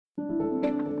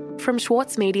From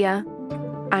Schwartz Media,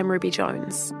 I'm Ruby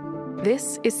Jones.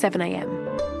 This is 7am.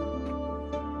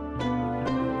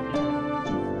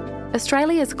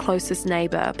 Australia's closest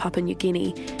neighbour, Papua New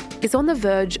Guinea, is on the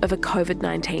verge of a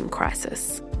COVID-19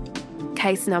 crisis.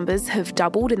 Case numbers have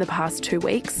doubled in the past 2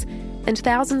 weeks, and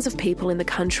thousands of people in the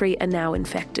country are now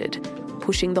infected,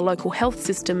 pushing the local health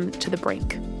system to the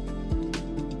brink.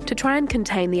 To try and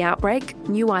contain the outbreak,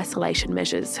 new isolation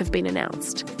measures have been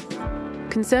announced.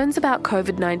 Concerns about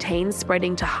COVID-19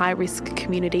 spreading to high-risk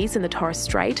communities in the Torres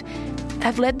Strait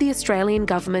have led the Australian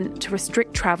government to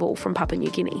restrict travel from Papua New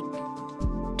Guinea.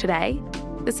 Today,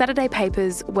 the Saturday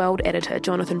paper's world editor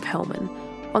Jonathan Pearlman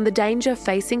on the danger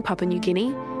facing Papua New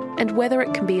Guinea and whether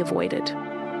it can be avoided.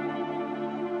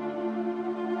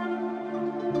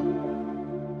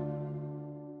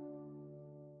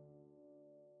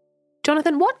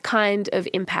 Jonathan, what kind of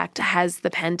impact has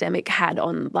the pandemic had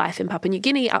on life in Papua New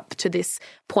Guinea up to this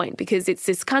point? Because it's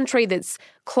this country that's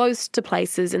close to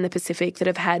places in the Pacific that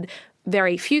have had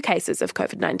very few cases of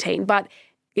COVID-19, but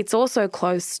it's also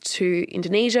close to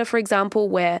Indonesia, for example,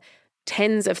 where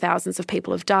tens of thousands of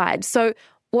people have died. So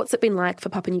what's it been like for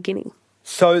Papua New Guinea?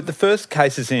 So the first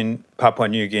cases in Papua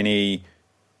New Guinea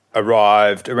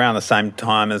arrived around the same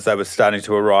time as they were starting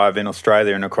to arrive in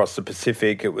Australia and across the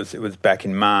Pacific. It was back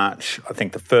in March. I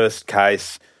think the first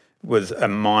case was a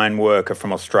mine worker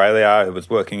from Australia who was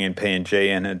working in PNG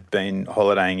and had been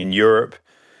holidaying in Europe.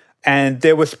 And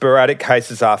there were sporadic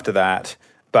cases after that,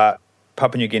 but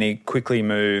Papua New Guinea quickly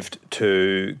moved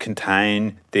to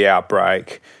contain the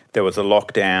outbreak. There was a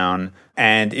lockdown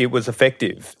and it was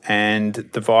effective. And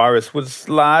the virus was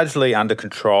largely under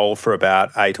control for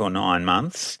about 8 or 9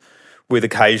 months with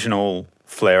occasional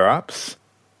flare-ups.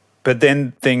 But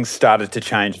then things started to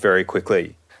change very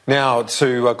quickly. Now,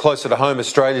 to closer to home,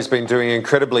 Australia's been doing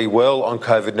incredibly well on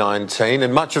COVID-19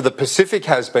 and much of the Pacific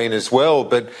has been as well.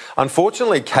 But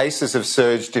unfortunately, cases have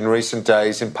surged in recent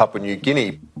days in Papua New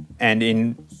Guinea. And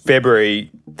in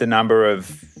February, the number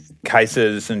of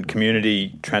cases and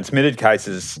community transmitted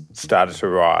cases started to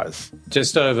rise.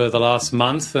 Just over the last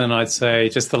month, and I'd say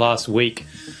just the last week,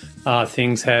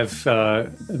 things have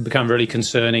become really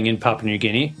concerning in Papua New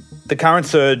Guinea. The current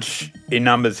surge in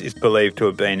numbers is believed to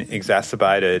have been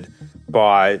exacerbated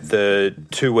by the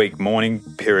 2-week mourning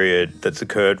period that's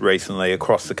occurred recently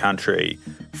across the country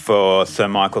for Sir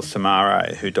Michael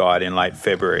Somare, who died in late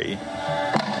February.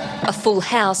 A full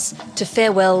house to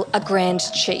farewell a Grand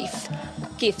Chief.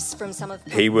 Gifts from some of...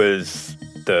 He was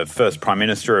the first Prime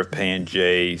Minister of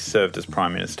PNG, served as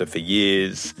Prime Minister for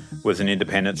years, was an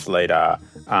independence leader,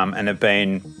 and have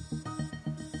been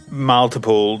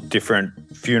multiple different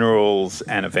funerals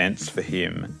and events for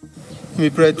him. We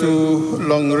pray to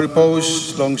long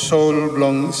repose, long soul,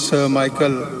 long Sir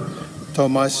Michael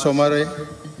Thomas Somare.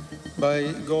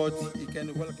 By God, he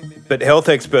can welcome him. But health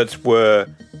experts were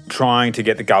trying to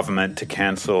get the government to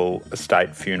cancel a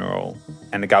state funeral,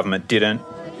 and the government didn't.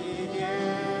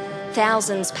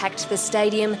 Thousands packed the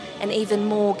stadium and even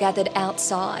more gathered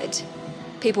outside.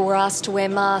 People were asked to wear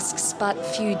masks, but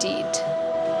few did.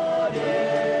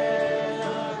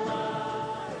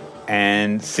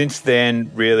 And since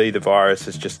then, really, the virus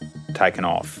has just taken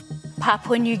off.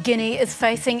 Papua New Guinea is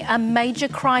facing a major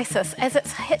crisis as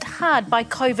it's hit hard by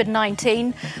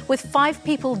COVID-19, with 5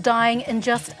 people dying in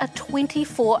just a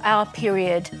 24-hour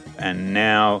period. And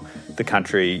now the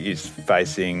country is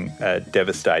facing a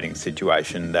devastating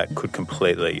situation that could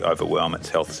completely overwhelm its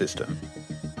health system.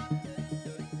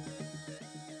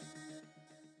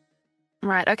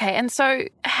 Right, okay. And so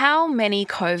how many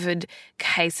COVID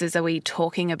cases are we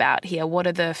talking about here? What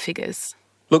are the figures?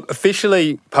 Look,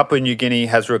 officially, Papua New Guinea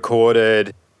has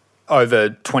recorded over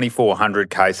 2,400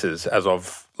 cases as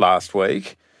of last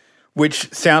week,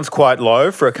 which sounds quite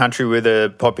low for a country with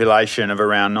a population of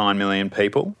around 9 million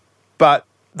people. But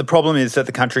the problem is that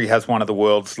the country has one of the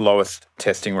world's lowest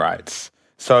testing rates.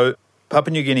 So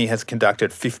Papua New Guinea has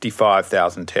conducted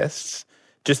 55,000 tests.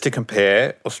 Just to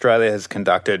compare, Australia has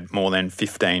conducted more than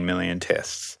 15 million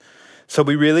tests. So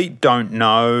we really don't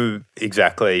know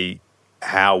exactly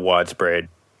how widespread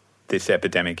this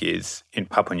epidemic is in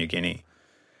Papua New Guinea.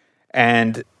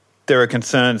 And there are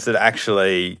concerns that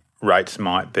actually rates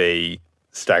might be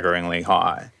staggeringly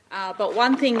high. But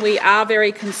one thing we are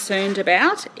very concerned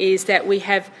about is that we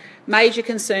have major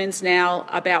concerns now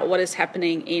about what is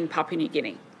happening in Papua New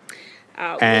Guinea.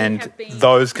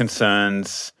 Those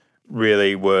concerns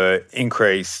really were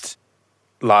increased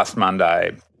last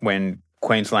Monday when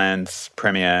Queensland's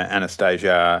Premier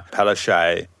Anastasia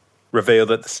Palaszczuk revealed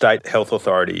that the state health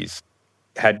authorities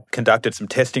had conducted some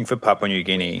testing for Papua New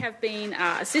Guinea. We have been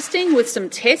assisting with some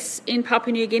tests in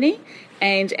Papua New Guinea,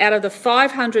 and out of the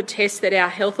 500 tests that our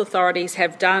health authorities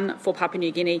have done for Papua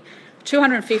New Guinea,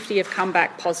 250 have come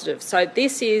back positive. So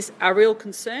this is a real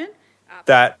concern.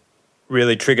 That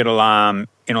really triggered alarm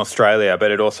in Australia,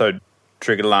 but it also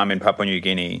triggered alarm in Papua New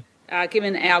Guinea.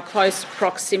 Given our close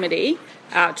proximity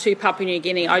to Papua New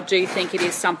Guinea, I do think it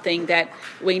is something that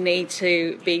we need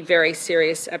to be very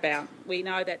serious about. We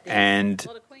know that... And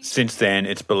since then,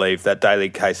 it's believed that daily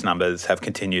case numbers have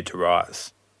continued to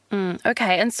rise.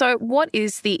 Okay, and so what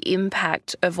is the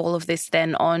impact of all of this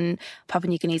then on Papua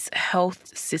New Guinea's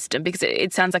health system? Because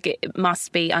it sounds like it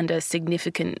must be under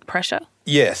significant pressure.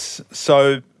 Yes,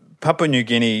 so Papua New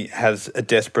Guinea has a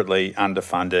desperately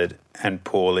underfunded and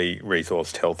poorly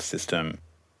resourced health system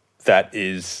that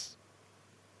is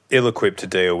ill-equipped to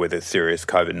deal with a serious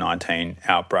COVID-19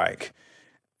 outbreak.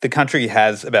 The country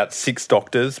has about 6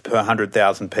 doctors per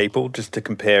 100,000 people. Just to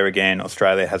compare again,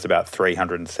 Australia has about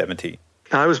 370.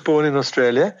 I was born in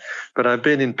Australia, but I've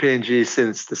been in PNG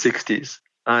since the 60s.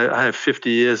 I have 50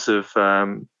 years of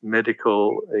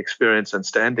medical experience and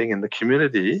standing in the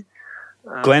community.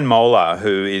 Glenn Moeller,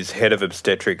 who is head of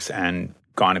obstetrics and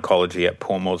gynecology at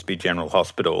Port Moresby General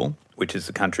Hospital, which is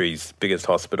the country's biggest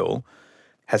hospital,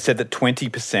 has said that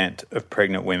 20% of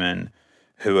pregnant women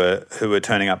who are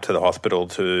turning up to the hospital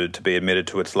to be admitted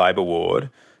to its labour ward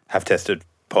have tested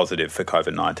positive for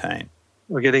COVID-19.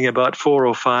 We're getting about 4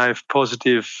 or 5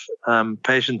 positive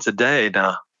patients a day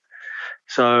now.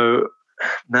 So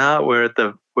now we're at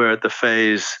the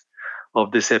phase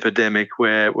of this epidemic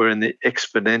where we're in the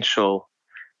exponential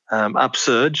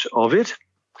upsurge of it.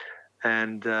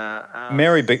 And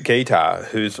Mary Gita,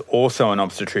 who's also an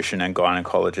obstetrician and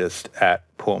gynecologist at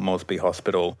Port Moresby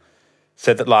Hospital,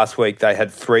 said that last week they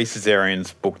had 3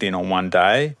 caesareans booked in on one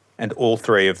day, and all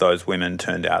 3 of those women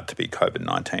turned out to be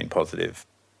COVID-19 positive.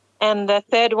 And the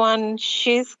third one,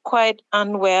 she's quite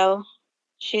unwell.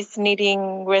 She's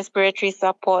needing respiratory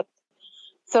support.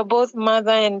 So both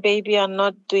mother and baby are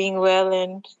not doing well.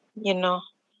 And,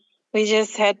 we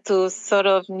just had to sort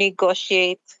of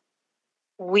negotiate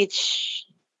which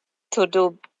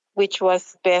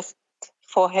was best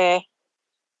for her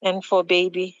and for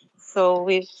baby. So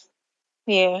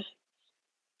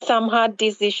some hard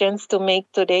decisions to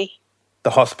make today.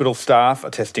 The hospital staff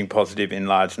are testing positive in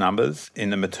large numbers. In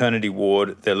the maternity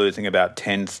ward, they're losing about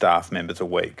 10 staff members a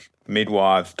week,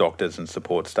 midwives, doctors and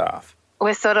support staff.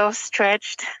 We're sort of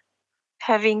stretched,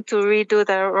 having to redo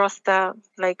the roster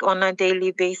on a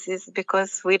daily basis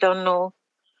because we don't know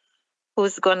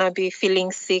who's going to be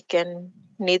feeling sick and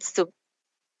needs to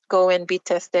go and be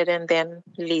tested and then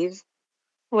leave.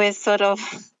 We're sort of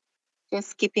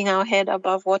just keeping our head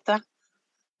above water.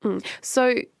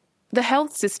 So the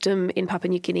health system in Papua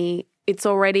New Guinea, it's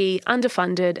already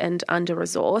underfunded and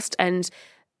under-resourced, and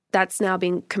that's now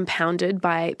being compounded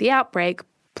by the outbreak,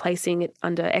 placing it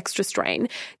under extra strain.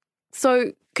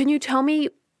 So can you tell me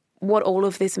what all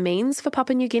of this means for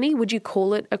Papua New Guinea? Would you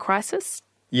call it a crisis?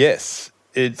 Yes,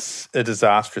 it's a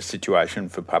disastrous situation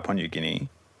for Papua New Guinea.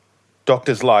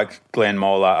 Doctors like Glenn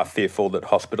Moeller are fearful that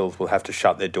hospitals will have to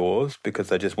shut their doors because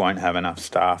they just won't have enough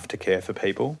staff to care for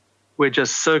people. We're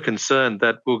just so concerned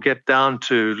that we'll get down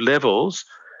to levels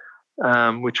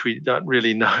which we don't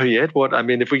really know yet.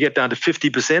 If we get down to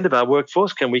 50% of our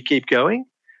workforce, can we keep going?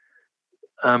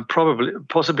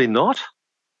 Possibly not.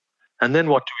 And then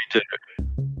what do we do?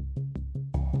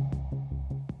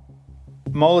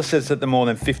 Moeller says that the more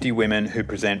than 50 women who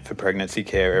present for pregnancy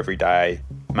care every day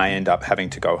may end up having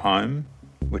to go home,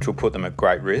 which will put them at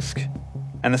great risk.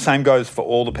 And the same goes for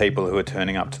all the people who are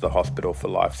turning up to the hospital for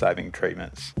life-saving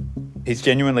treatments. He's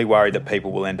genuinely worried that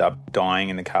people will end up dying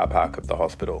in the car park of the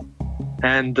hospital.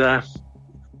 And at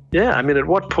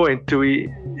what point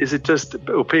is it just,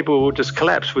 or people will just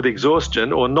collapse with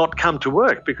exhaustion or not come to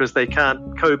work because they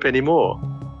can't cope anymore?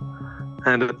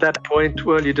 And at that point,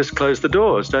 you just close the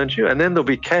doors, don't you? And then there'll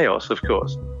be chaos, of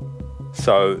course.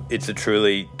 So it's a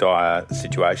truly dire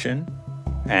situation,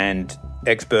 and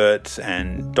experts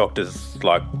and doctors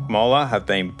like Moeller have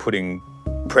been putting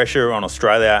pressure on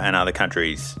Australia and other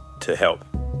countries to help.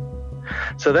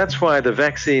 So that's why the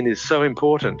vaccine is so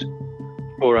important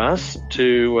for us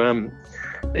to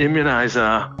immunise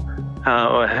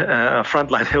our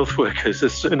frontline health workers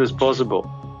as soon as possible.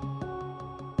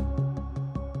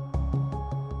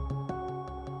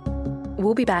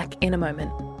 We'll be back in a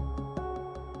moment.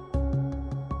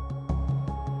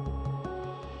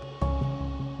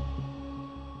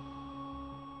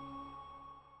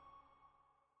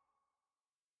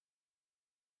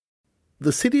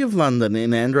 The City of London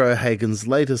in Andrew O'Hagan's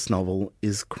latest novel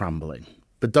is crumbling.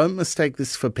 But don't mistake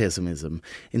this for pessimism.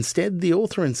 Instead, the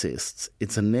author insists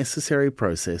it's a necessary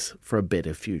process for a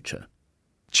better future.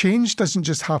 Change doesn't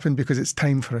just happen because it's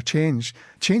time for a change.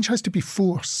 Change has to be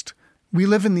forced. We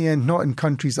live in the end not in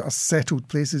countries that are settled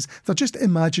places, they're just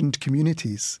imagined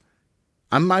communities.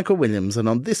 I'm Michael Williams, and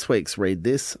on this week's Read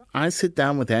This, I sit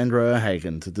down with Andrew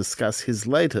O'Hagan to discuss his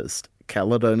latest,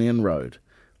 Caledonian Road.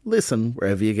 Listen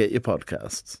wherever you get your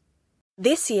podcasts.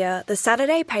 This year, the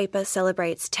Saturday paper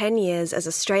celebrates 10 years as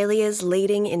Australia's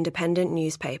leading independent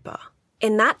newspaper.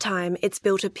 In that time, it's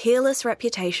built a peerless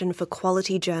reputation for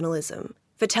quality journalism,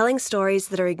 for telling stories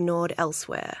that are ignored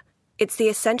elsewhere. It's the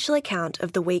essential account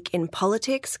of the week in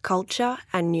politics, culture,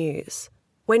 and news.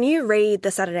 When you read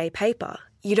the Saturday paper,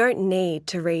 you don't need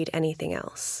to read anything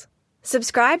else.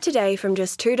 Subscribe today from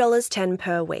just $2.10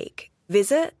 per week.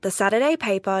 Visit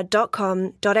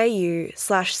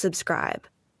thesaturdaypaper.com.au/subscribe.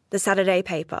 The Saturday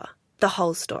Paper, the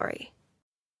whole story.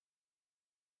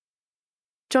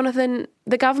 Jonathan,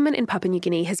 the government in Papua New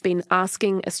Guinea has been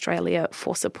asking Australia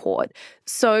for support.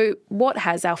 So what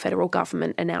has our federal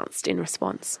government announced in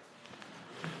response?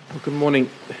 Well, good morning,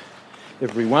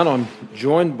 everyone. I'm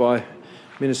joined by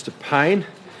Minister Payne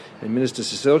and Minister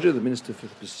Seselja, the Minister for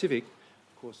the Pacific.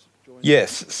 Of course,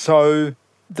 yes, so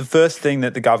the first thing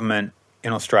that the government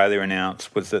in Australia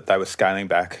announced was that they were scaling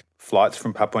back flights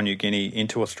from Papua New Guinea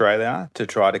into Australia to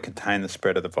try to contain the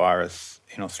spread of the virus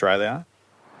in Australia.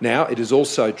 Now, it is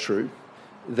also true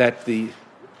that the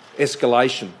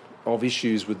escalation of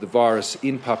issues with the virus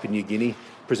in Papua New Guinea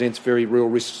presents very real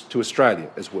risks to Australia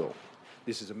as well.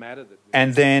 This is a matter that...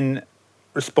 And then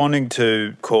responding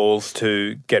to calls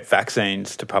to get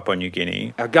vaccines to Papua New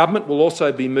Guinea. Our government will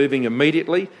also be moving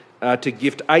immediately to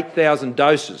gift 8,000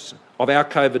 doses of our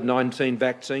COVID-19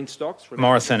 vaccine stocks.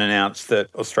 Morrison announced that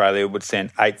Australia would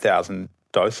send 8,000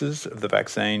 doses of the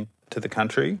vaccine to the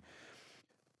country.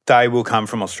 They will come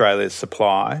from Australia's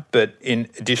supply, but in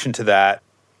addition to that,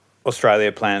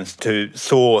 Australia plans to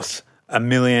source 1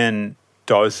 million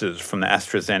doses from the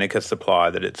AstraZeneca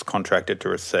supply that it's contracted to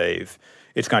receive.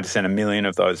 It's going to send 1 million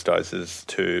of those doses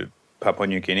to Papua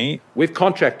New Guinea. We've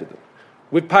contracted them.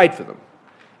 We've paid for them.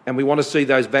 And we want to see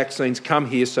those vaccines come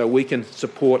here so we can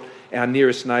support our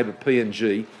nearest neighbour,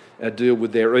 PNG, deal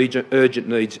with their urgent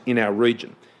needs in our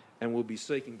region. And we'll be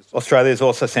seeking... Australia's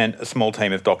also sent a small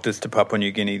team of doctors to Papua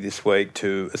New Guinea this week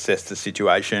to assess the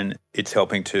situation. It's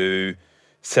helping to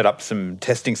set up some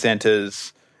testing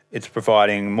centres. It's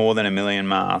providing more than 1 million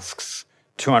masks,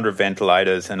 200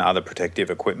 ventilators and other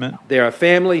protective equipment. They're our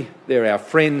family, they're our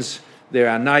friends, they're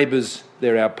our neighbours,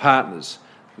 they're our partners.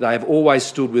 They have always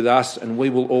stood with us and we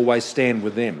will always stand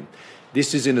with them.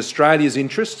 This is in Australia's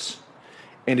interests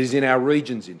and is in our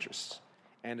region's interests.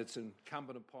 And it's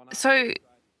incumbent upon us... So,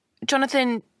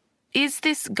 Jonathan, is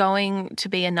this going to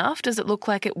be enough? Does it look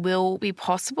like it will be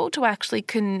possible to actually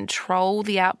control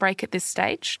the outbreak at this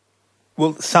stage?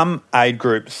 Well, some aid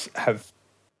groups have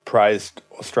praised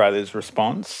Australia's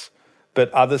response, but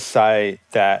others say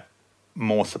that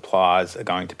more supplies are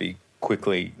going to be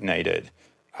quickly needed.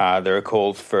 There are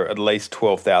calls for at least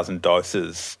 12,000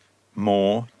 doses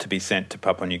more to be sent to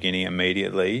Papua New Guinea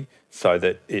immediately so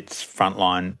that its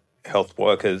frontline health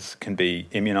workers can be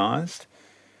immunised.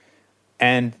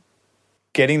 And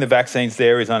getting the vaccines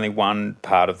there is only one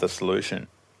part of the solution.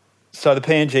 So the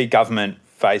PNG government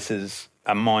faces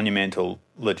a monumental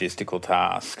logistical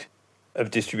task of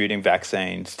distributing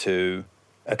vaccines to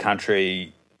a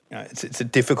country. It's a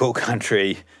difficult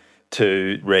country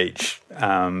to reach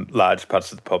large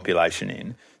parts of the population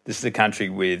in. This is a country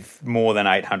with more than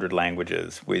 800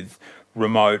 languages, with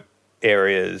remote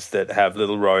areas that have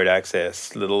little road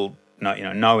access,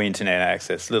 no internet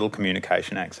access, little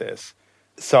communication access.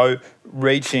 So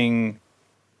reaching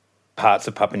parts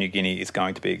of Papua New Guinea is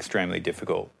going to be extremely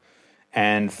difficult.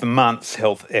 And for months,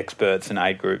 health experts and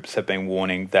aid groups have been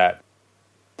warning that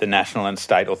the national and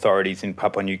state authorities in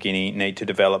Papua New Guinea need to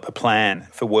develop a plan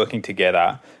for working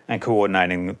together and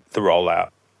coordinating the rollout.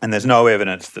 And there's no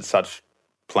evidence that such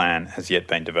plan has yet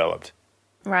been developed.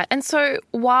 Right. And so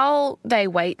while they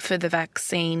wait for the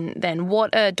vaccine, then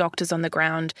what are doctors on the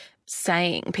ground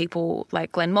saying? People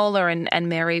like Glenn Moeller and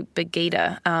Mary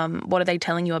Begida, what are they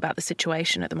telling you about the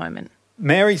situation at the moment?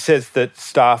 Mary says that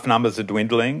staff numbers are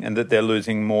dwindling and that they're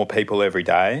losing more people every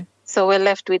day. So we're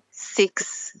left with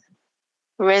 6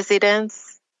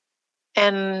 residents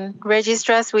and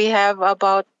registrars. We have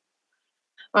about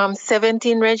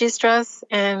 17 registrars,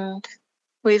 and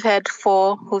we've had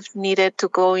 4 who've needed to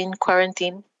go in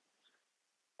quarantine.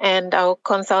 And our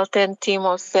consultant team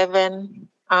of 7,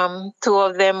 2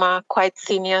 of them are quite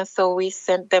senior, so we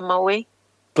sent them away.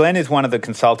 Glenn is one of the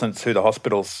consultants who the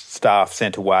hospital staff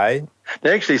sent away.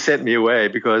 They actually sent me away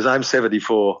because I'm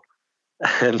 74,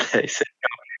 and they said,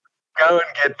 go and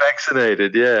get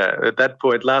vaccinated. Yeah, at that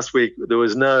point last week, there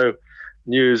was no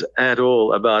news at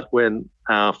all about when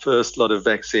our first lot of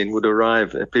vaccine would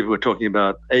arrive. People were talking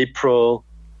about April.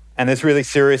 And there's really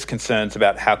serious concerns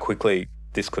about how quickly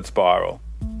this could spiral.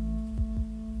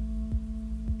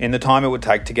 In the time it would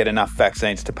take to get enough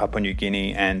vaccines to Papua New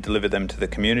Guinea and deliver them to the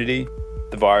community,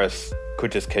 the virus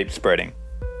could just keep spreading.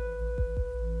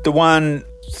 The one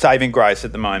saving grace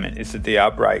at the moment is that the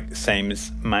outbreak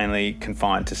seems mainly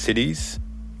confined to cities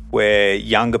where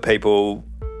younger people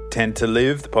tend to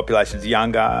live. The population's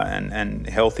younger and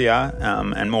healthier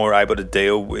and more able to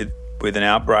deal with an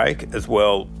outbreak as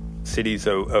well. Cities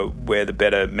are where the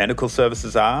better medical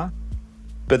services are.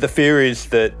 But the fear is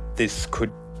that this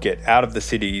could get out of the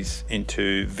cities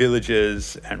into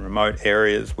villages and remote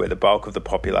areas where the bulk of the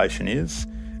population is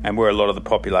and where a lot of the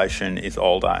population is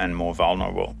older and more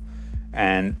vulnerable.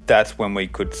 And that's when we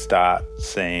could start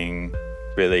seeing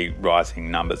really rising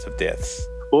numbers of deaths.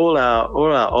 All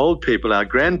our old people, our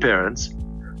grandparents,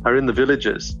 are in the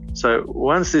villages. So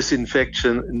once this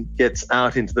infection gets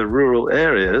out into the rural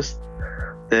areas,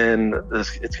 then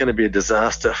it's going to be a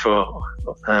disaster for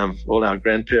all our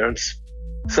grandparents.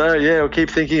 So, yeah, we'll keep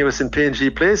thinking of us in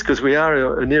PNG Place because we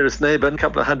are our nearest neighbour, a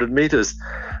couple of 100 metres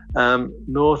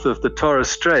north of the Torres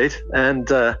Strait, and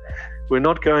we're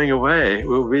not going away.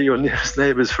 We'll be your nearest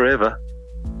neighbours forever.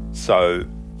 So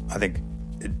I think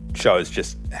it shows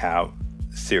just how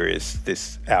serious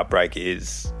this outbreak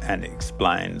is and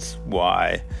explains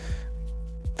why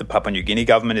the Papua New Guinea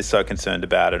government is so concerned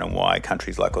about it and why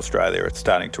countries like Australia are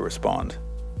starting to respond.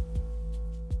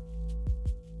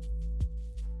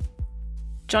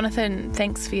 Jonathan,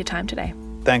 thanks for your time today.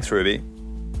 Thanks, Ruby.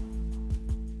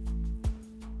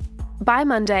 By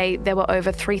Monday, there were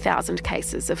over 3,000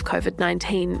 cases of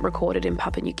COVID-19 recorded in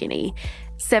Papua New Guinea.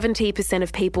 70%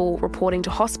 of people reporting to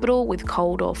hospital with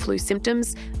cold or flu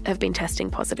symptoms have been testing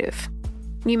positive.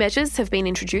 New measures have been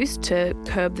introduced to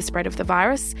curb the spread of the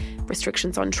virus.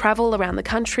 Restrictions on travel around the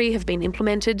country have been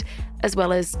implemented, as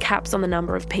well as caps on the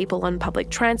number of people on public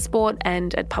transport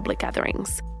and at public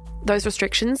gatherings. Those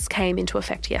restrictions came into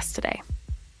effect yesterday.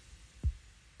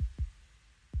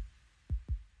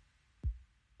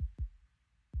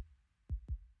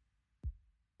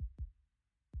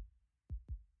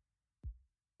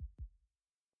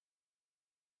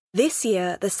 This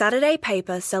year, the Saturday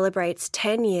paper celebrates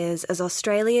 10 years as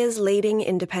Australia's leading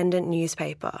independent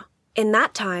newspaper. In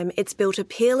that time, it's built a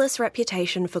peerless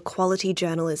reputation for quality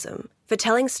journalism, for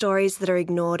telling stories that are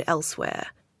ignored elsewhere.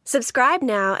 Subscribe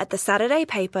now at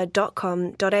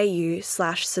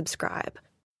thesaturdaypaper.com.au/subscribe.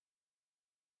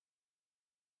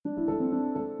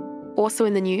 Also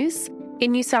in the news,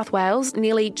 in New South Wales,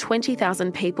 nearly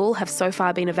 20,000 people have so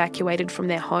far been evacuated from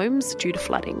their homes due to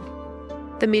flooding.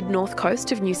 The mid-north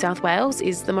coast of New South Wales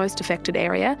is the most affected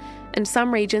area, and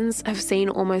some regions have seen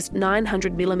almost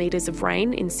 900 millimetres of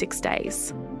rain in 6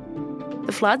 days.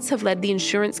 The floods have led the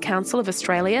Insurance Council of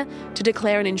Australia to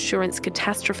declare an insurance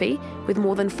catastrophe with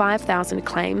more than 5,000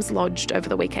 claims lodged over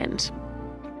the weekend.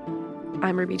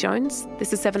 I'm Ruby Jones.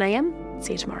 This is 7am.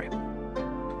 See you tomorrow.